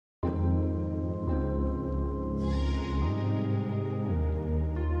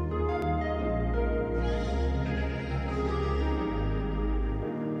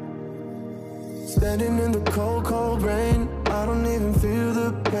Standing in the cold, cold rain, I don't even feel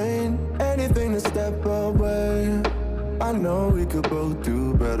the pain. Anything to step away, I know we could both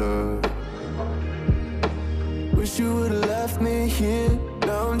do better. Wish you would've left me here,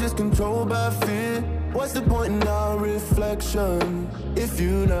 now I'm just controlled by fear. What's the point in our reflection if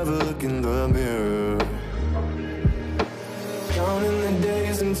you never look in the mirror? Counting the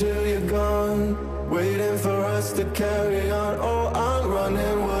days until you're gone, waiting for us to carry on. Oh, I'm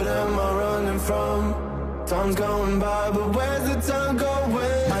running, what am I running from? Time's going by, but where's the time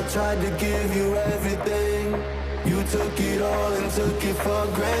going? I tried to give you everything, you took it all and took it for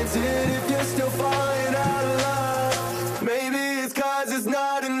granted. If you're still falling out of love, maybe it's 'cause it's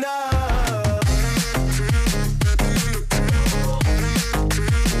not enough.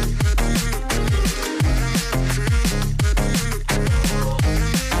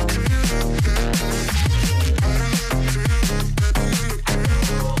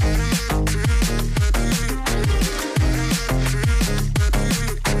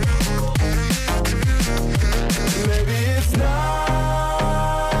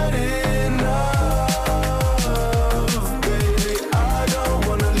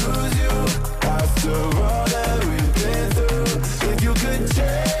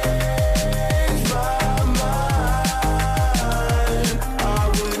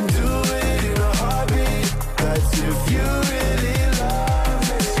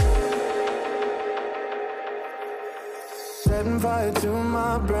 Setting fire to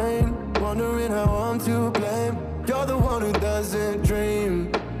my brain, wondering how I'm to blame. You're the one who doesn't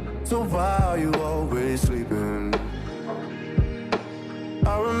dream, so why are you always sleeping?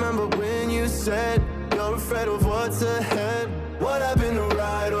 I remember when you said you're afraid of what's ahead. What happened to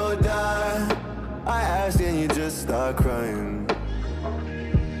ride or die? I asked and you just start crying.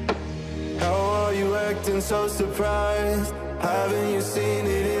 How are you acting so surprised? Haven't you seen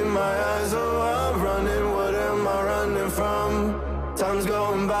it in my eyes? Oh, I'm running, what am I running from? Time's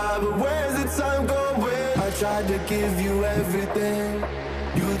going by, but where's the time going? I tried to give you everything,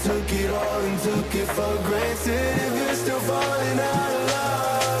 you took it all and took it for granted. If you're still falling out of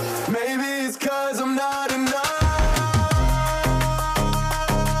love, maybe it's 'cause I'm not enough.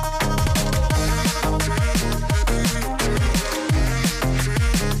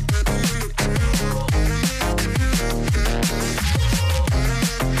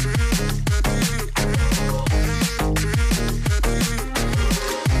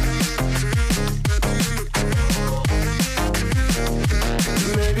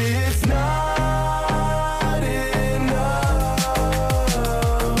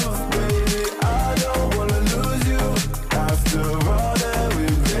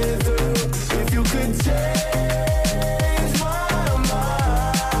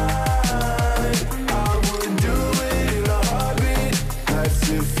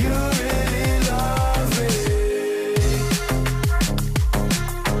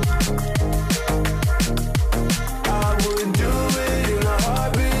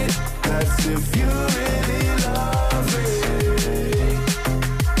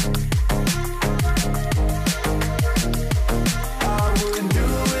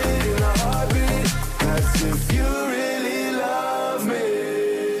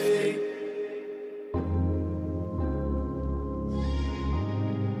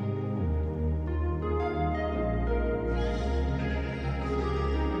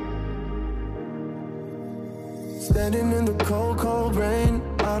 Standing in the cold, cold rain,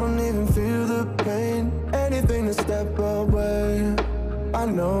 I don't even feel the pain. Anything to step away, I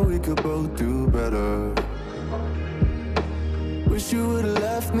know we could both do better. Wish you would've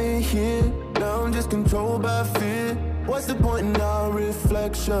left me here, now I'm just controlled by fear. What's the point in our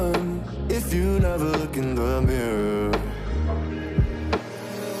reflection if you never look in the mirror?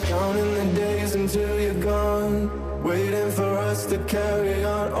 Counting the days until you're gone, waiting for us to carry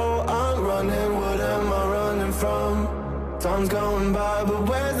on. Oh, I'm running, what am I running from? Time's going by, but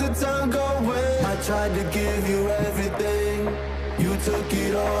where's the time going? I tried to give you everything, you took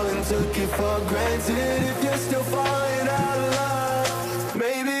it all and took it for granted. If you're still falling out of love,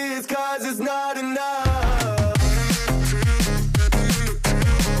 maybe it's 'cause it's not enough.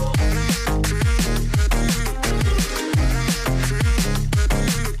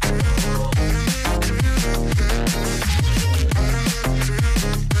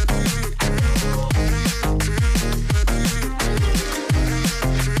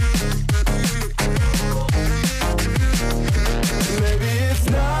 Maybe it's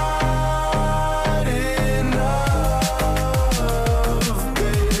not enough.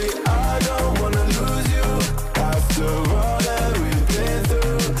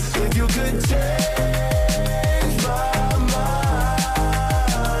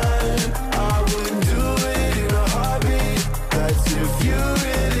 you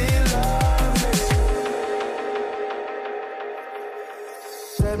really love me.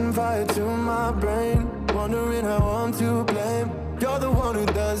 Setting fire to my brain, wondering how I'm to blame. You're the one who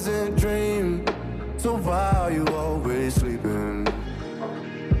doesn't dream, so why are you always sleeping?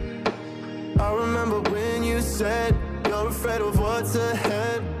 I remember when you said you're afraid of what's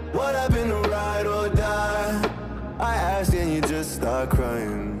ahead. What happened to ride or die? I asked and you just start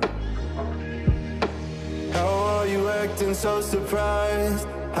crying. How are you acting so surprised?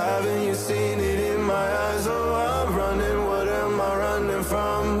 Haven't you seen it in my eyes? Oh, I'm running, what am I running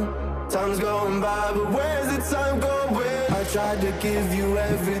from? Time's going by, but where's the time going? I tried to give you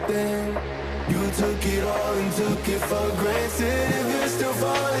everything, you took it all and took it for granted. If you're still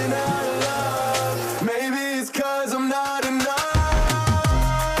falling out of love, maybe it's 'cause I'm not enough.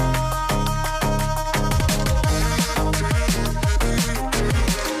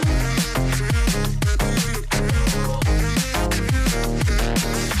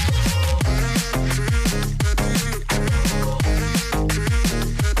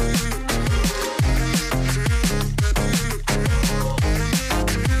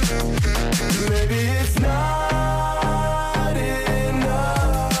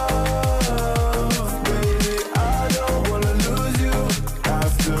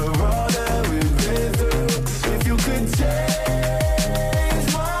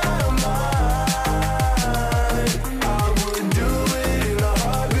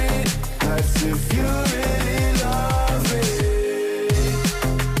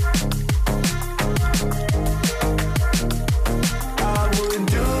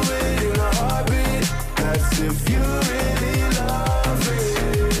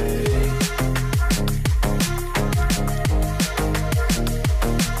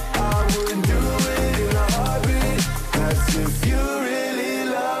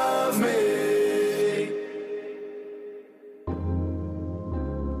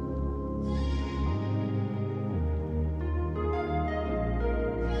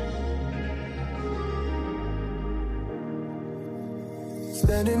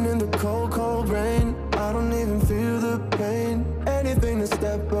 Standing in the cold, cold rain, I don't even feel the pain. Anything to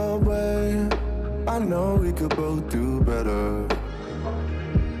step away, I know we could both do better.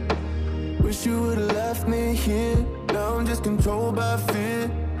 Wish you would've left me here, now I'm just controlled by fear.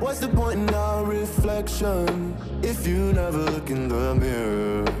 What's the point in our reflection, if you never look in the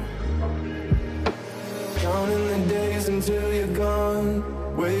mirror? Counting the days until you're gone,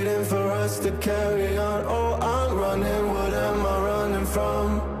 waiting for us to carry on. Oh, I'm running, what am I running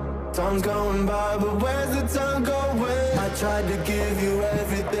from? Time's going by, but where's the time going? I tried to give you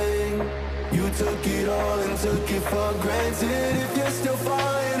everything, you took it all and took it for granted. If you're still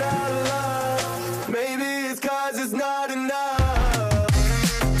falling out of love, maybe it's 'cause it's not enough.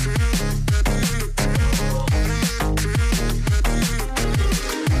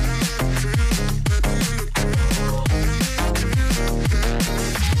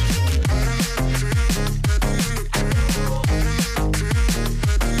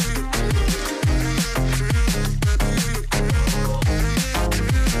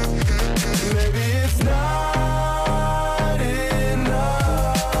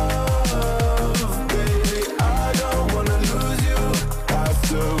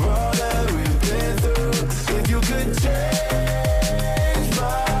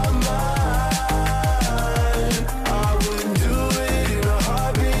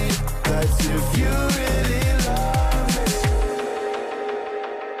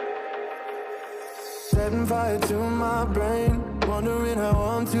 Setting fire to my brain, wondering how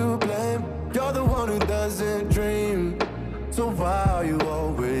I'm to blame. You're the one who doesn't dream, so why are you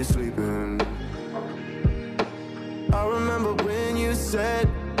always sleeping? I remember when you said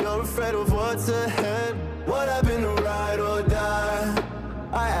you're afraid of what's ahead. What happened to ride or die?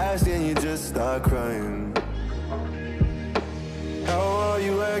 I asked and you just start crying. How are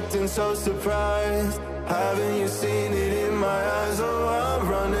you acting so surprised? Haven't you seen it in my eyes? Oh, I'm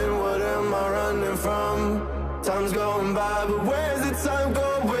running, what am I running from? Time's going by, but where's the time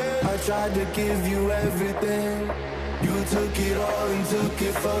going? I tried to give you everything, you took it all and took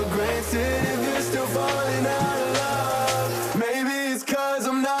it for granted. If you're still falling out of love,